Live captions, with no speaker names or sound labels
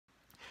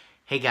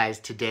Hey guys,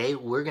 today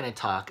we're going to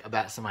talk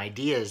about some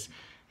ideas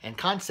and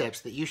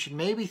concepts that you should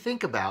maybe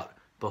think about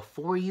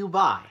before you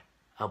buy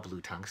a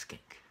blue-tongued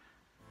skink.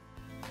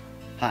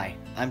 Hi,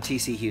 I'm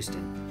TC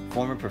Houston,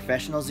 former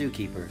professional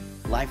zookeeper,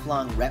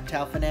 lifelong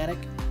reptile fanatic,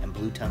 and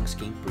blue-tongued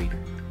skink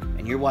breeder.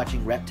 And you're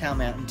watching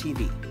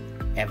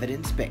ReptileMountain.TV,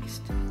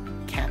 evidence-based,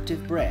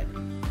 captive bred,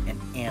 and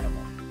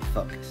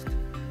animal-focused.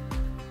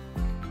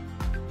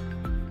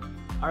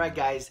 All right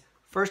guys,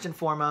 first and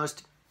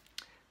foremost,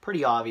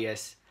 pretty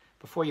obvious,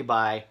 before you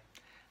buy,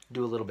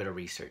 do a little bit of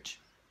research.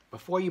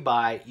 Before you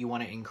buy, you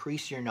want to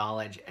increase your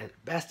knowledge as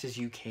best as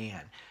you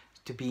can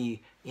to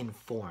be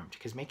informed,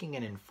 because making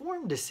an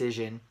informed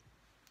decision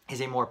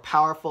is a more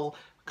powerful,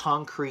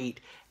 concrete,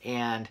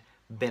 and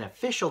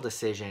beneficial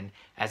decision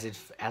as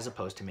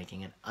opposed to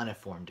making an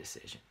uninformed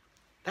decision.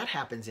 That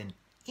happens in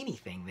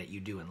anything that you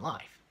do in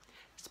life,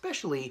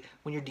 especially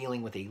when you're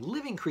dealing with a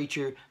living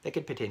creature that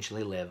could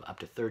potentially live up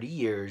to 30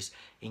 years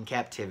in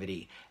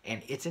captivity,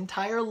 and its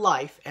entire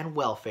life and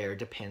welfare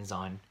depends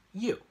on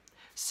you.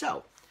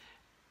 So,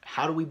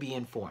 how do we be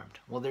informed?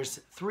 Well, there's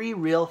three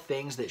real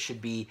things that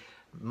should be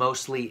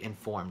mostly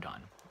informed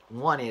on.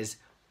 One is,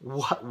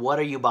 what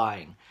are you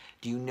buying?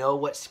 Do you know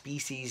what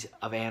species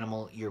of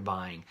animal you're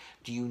buying?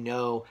 Do you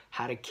know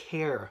how to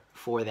care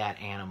for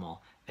that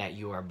animal that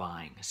you are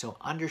buying? So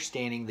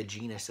understanding the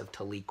genus of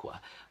Taliqua,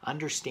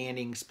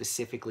 understanding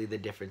specifically the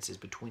differences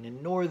between a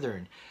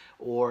northern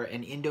or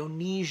an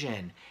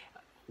Indonesian,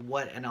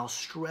 what an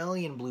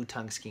Australian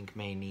blue-tongued skink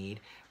may need,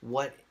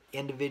 what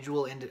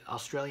individual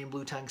Australian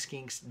blue-tongued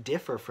skinks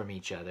differ from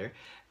each other,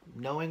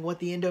 knowing what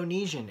the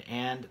Indonesian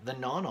and the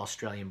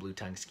non-Australian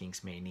blue-tongued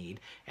skinks may need,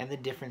 and the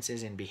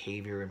differences in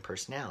behavior and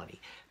personality.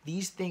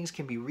 These things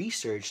can be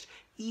researched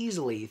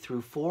easily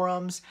through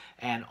forums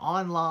and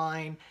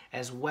online,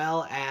 as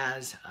well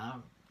as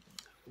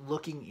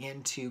looking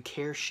into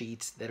care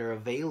sheets that are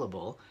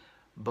available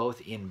both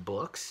in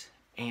books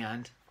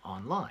and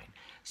online.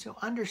 So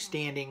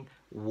understanding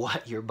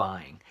what you're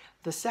buying.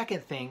 The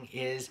second thing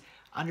is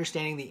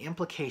understanding the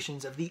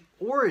implications of the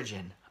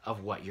origin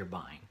of what you're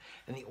buying.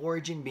 And the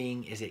origin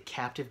being, is it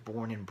captive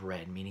born and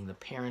bred, meaning the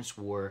parents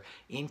were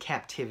in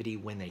captivity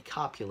when they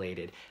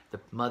copulated, the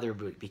mother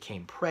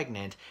became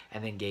pregnant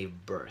and then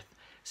gave birth.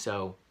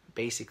 So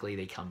basically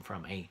they come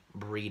from a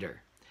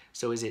breeder.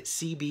 So is it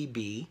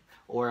CBB,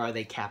 or are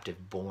they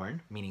captive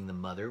born, meaning the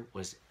mother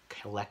was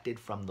collected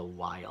from the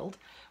wild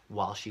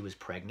while she was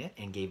pregnant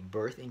and gave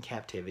birth in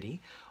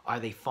captivity? Are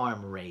they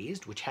farm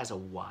raised, which has a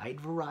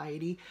wide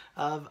variety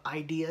of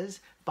ideas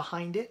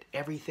behind it?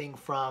 Everything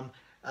from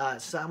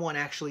someone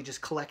actually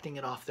just collecting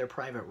it off their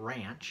private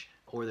ranch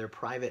or their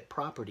private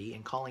property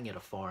and calling it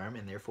a farm,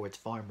 and therefore it's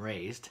farm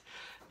raised,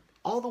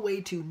 all the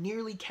way to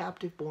nearly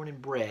captive born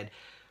and bred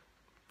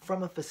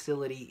from a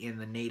facility in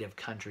the native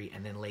country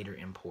and then later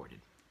imported.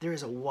 There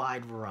is a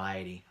wide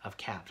variety of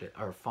captive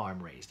or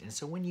farm raised. And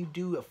so when you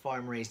do a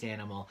farm raised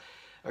animal,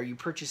 or you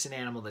purchase an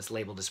animal that's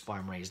labeled as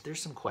farm raised,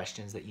 there's some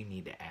questions that you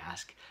need to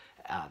ask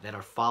that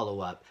are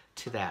follow-up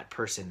to that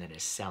person that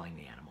is selling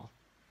the animal.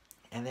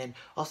 And then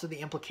also the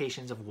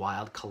implications of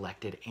wild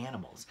collected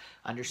animals,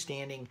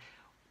 understanding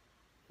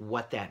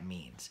what that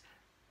means.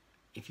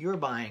 If you're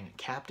buying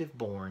captive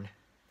born,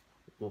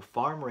 well,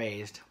 farm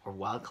raised, or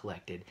wild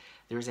collected,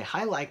 there is a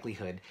high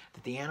likelihood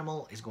that the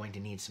animal is going to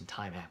need some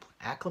time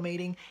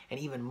acclimating, and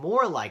even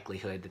more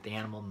likelihood that the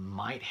animal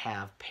might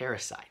have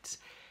parasites.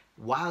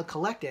 Wild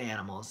collected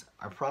animals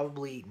are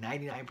probably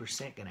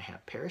 99% going to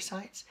have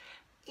parasites,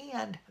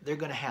 and they're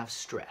going to have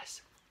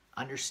stress.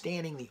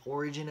 Understanding the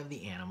origin of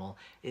the animal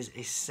is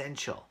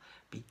essential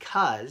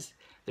because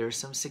there are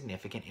some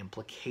significant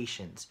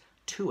implications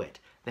to it.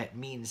 That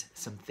means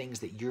some things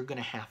that you're going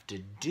to have to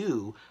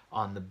do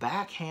on the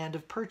backhand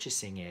of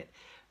purchasing it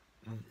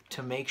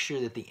to make sure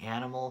that the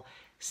animal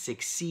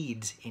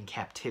succeeds in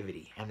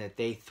captivity and that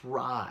they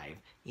thrive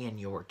in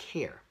your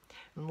care.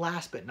 And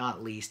last but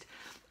not least,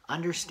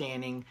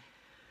 understanding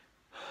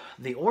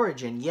the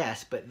origin,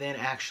 yes, but then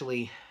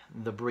actually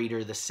the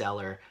breeder, the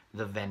seller,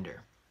 the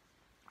vendor,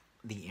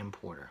 the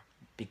importer,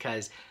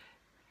 because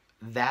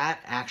that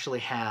actually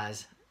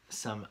has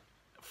some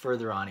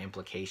further on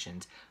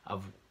implications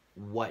of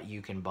what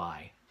you can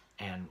buy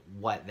and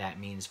what that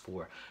means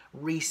for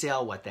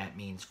resale, what that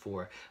means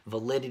for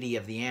validity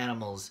of the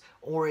animal's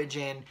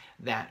origin,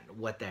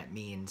 what that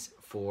means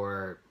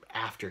for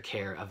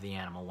aftercare of the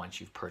animal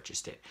once you've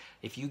purchased it.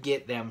 If you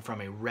get them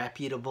from a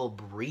reputable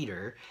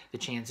breeder, the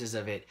chances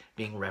of it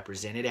being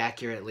represented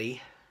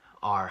accurately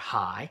are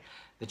high.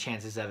 The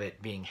chances of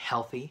it being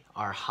healthy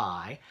are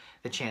high.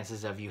 The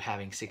chances of you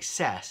having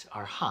success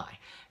are high.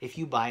 If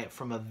you buy it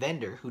from a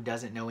vendor who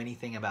doesn't know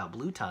anything about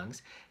blue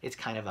tongues, it's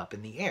kind of up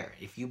in the air.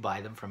 If you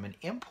buy them from an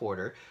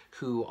importer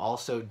who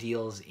also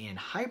deals in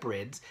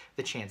hybrids,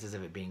 the chances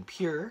of it being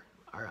pure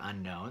are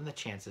unknown. The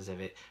chances of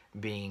it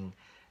being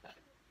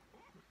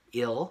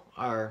ill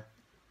are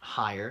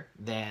higher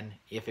than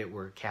if it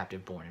were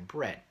captive born and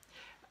bred.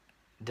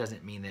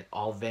 Doesn't mean that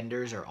all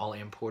vendors or all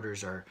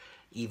importers are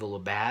evil or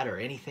bad or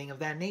anything of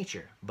that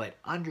nature. But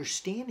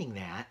understanding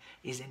that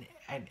is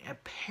a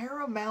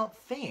paramount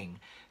thing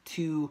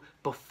to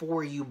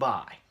before you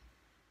buy.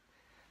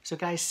 So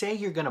guys, say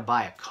you're going to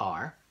buy a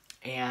car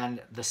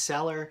and the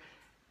seller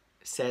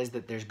says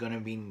that there's going to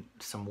be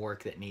some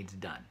work that needs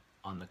done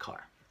on the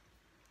car.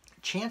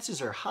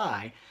 Chances are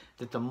high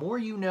that the more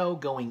you know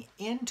going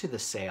into the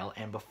sale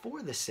and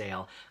before the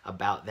sale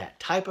about that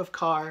type of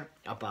car,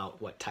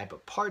 about what type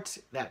of parts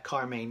that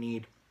car may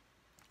need,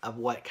 of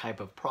what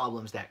type of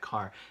problems that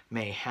car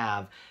may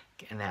have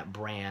in that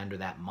brand or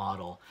that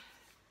model,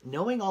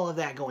 knowing all of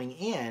that going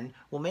in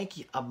will make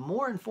you a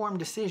more informed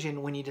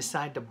decision when you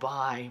decide to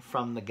buy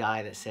from the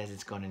guy that says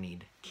it's going to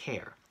need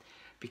care.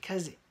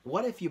 Because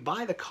what if you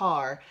buy the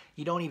car,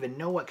 you don't even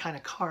know what kind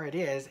of car it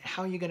is?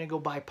 How are you going to go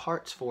buy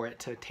parts for it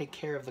to take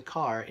care of the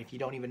car if you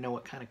don't even know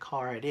what kind of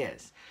car it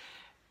is?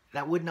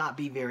 That would not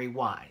be very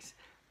wise.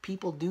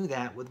 People do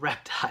that with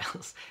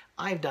reptiles.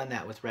 I've done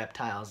that with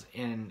reptiles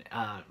in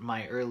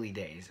my early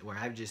days, where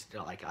I've just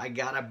like, I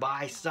gotta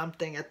buy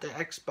something at the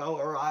expo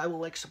or I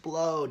will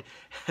explode.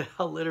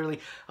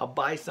 I'll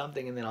buy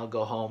something and then I'll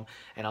go home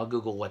and I'll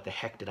Google what the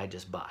heck did I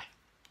just buy.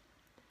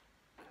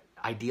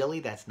 Ideally,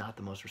 that's not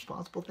the most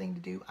responsible thing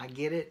to do. I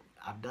get it.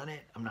 I've done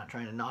it. I'm not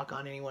trying to knock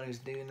on anyone who's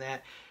doing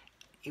that.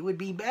 It would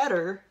be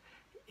better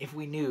if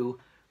we knew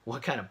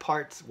what kind of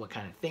parts, what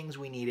kind of things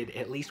we needed,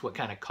 at least what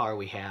kind of car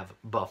we have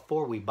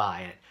before we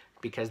buy it,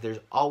 because there's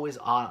always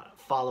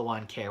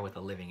follow-on care with a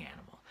living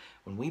animal.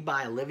 When we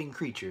buy living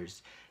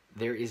creatures,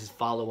 there is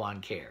follow-on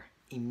care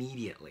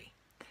immediately.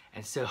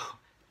 And so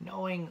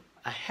knowing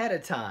ahead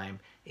of time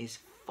is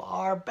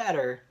far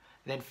better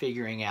than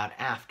figuring out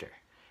after.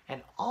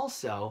 And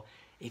also,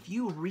 if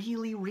you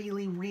really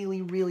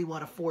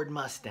want a Ford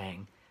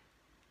Mustang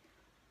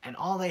and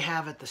all they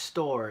have at the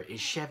store is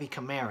Chevy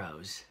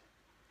Camaros,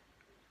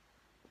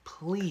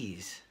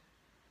 please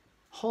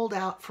hold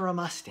out for a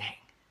Mustang,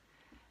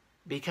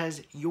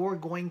 because you're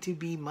going to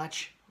be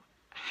much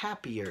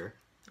happier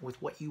with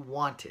what you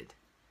wanted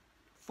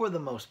for the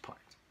most part.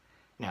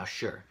 Now,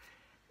 sure,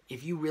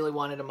 if you really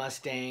wanted a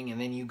Mustang and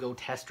then you go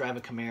test drive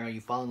a Camaro, you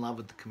fall in love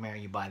with the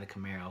Camaro, you buy the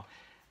Camaro,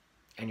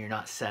 and you're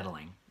not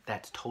settling,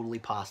 that's totally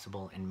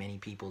possible, and many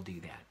people do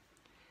that.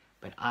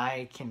 But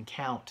I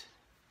cannot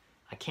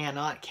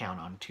count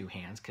on two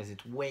hands, because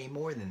it's way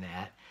more than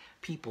that,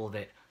 people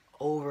that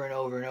over and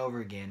over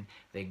again,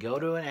 they go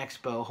to an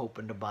expo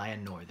hoping to buy a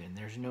Northern.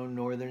 There's no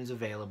Northerns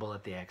available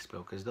at the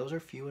expo because those are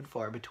few and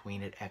far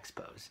between at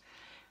expos.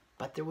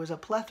 But there was a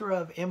plethora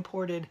of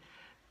imported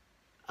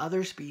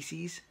other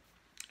species,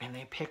 and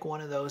they pick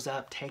one of those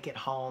up, take it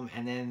home,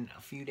 and then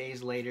a few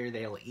days later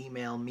they'll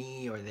email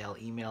me or they'll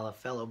email a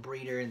fellow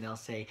breeder and they'll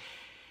say,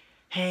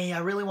 hey, I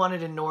really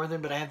wanted a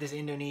Northern, but I have this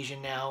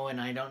Indonesian now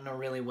and I don't know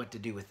really what to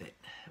do with it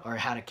or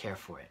how to care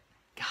for it.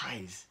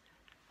 Guys,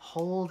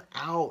 hold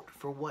out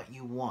for what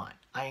you want.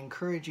 I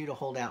encourage you to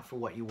hold out for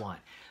what you want.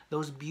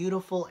 Those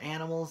beautiful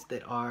animals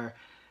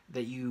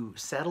that you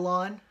settle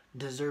on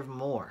deserve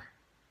more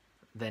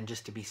than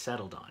just to be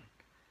settled on.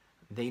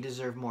 They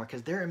deserve more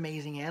because they're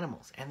amazing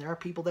animals. And there are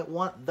people that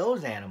want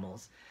those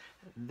animals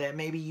that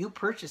maybe you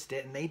purchased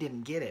it and they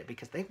didn't get it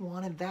because they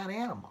wanted that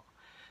animal.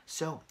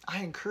 So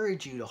I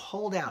encourage you to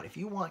hold out. If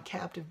you want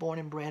captive born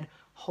and bred,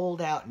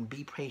 hold out and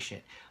be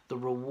patient. The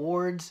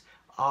rewards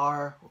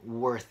are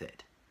worth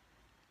it.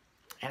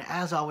 And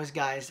as always,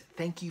 guys,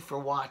 thank you for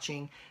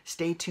watching.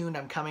 Stay tuned.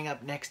 I'm coming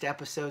up. Next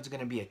episode is going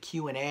to be a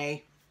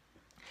Q&A.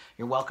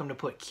 You're welcome to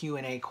put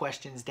Q&A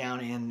questions down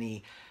in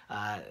the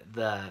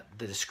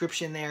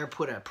description there.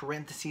 Put a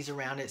parentheses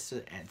around it so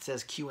it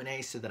says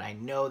Q&A so that I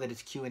know that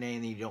it's Q&A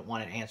and that you don't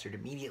want it answered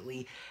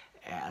immediately.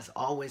 As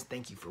always,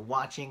 thank you for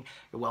watching.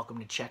 You're welcome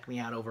to check me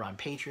out over on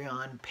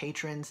Patreon.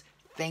 Patrons,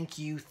 thank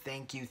you.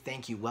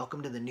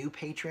 Welcome to the new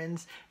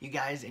patrons. You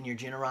guys and your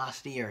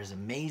generosity are as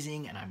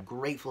amazing, and I'm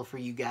grateful for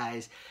you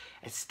guys.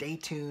 And stay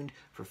tuned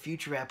for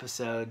future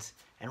episodes.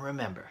 And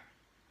remember,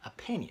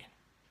 opinion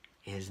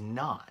is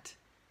not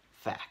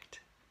fact.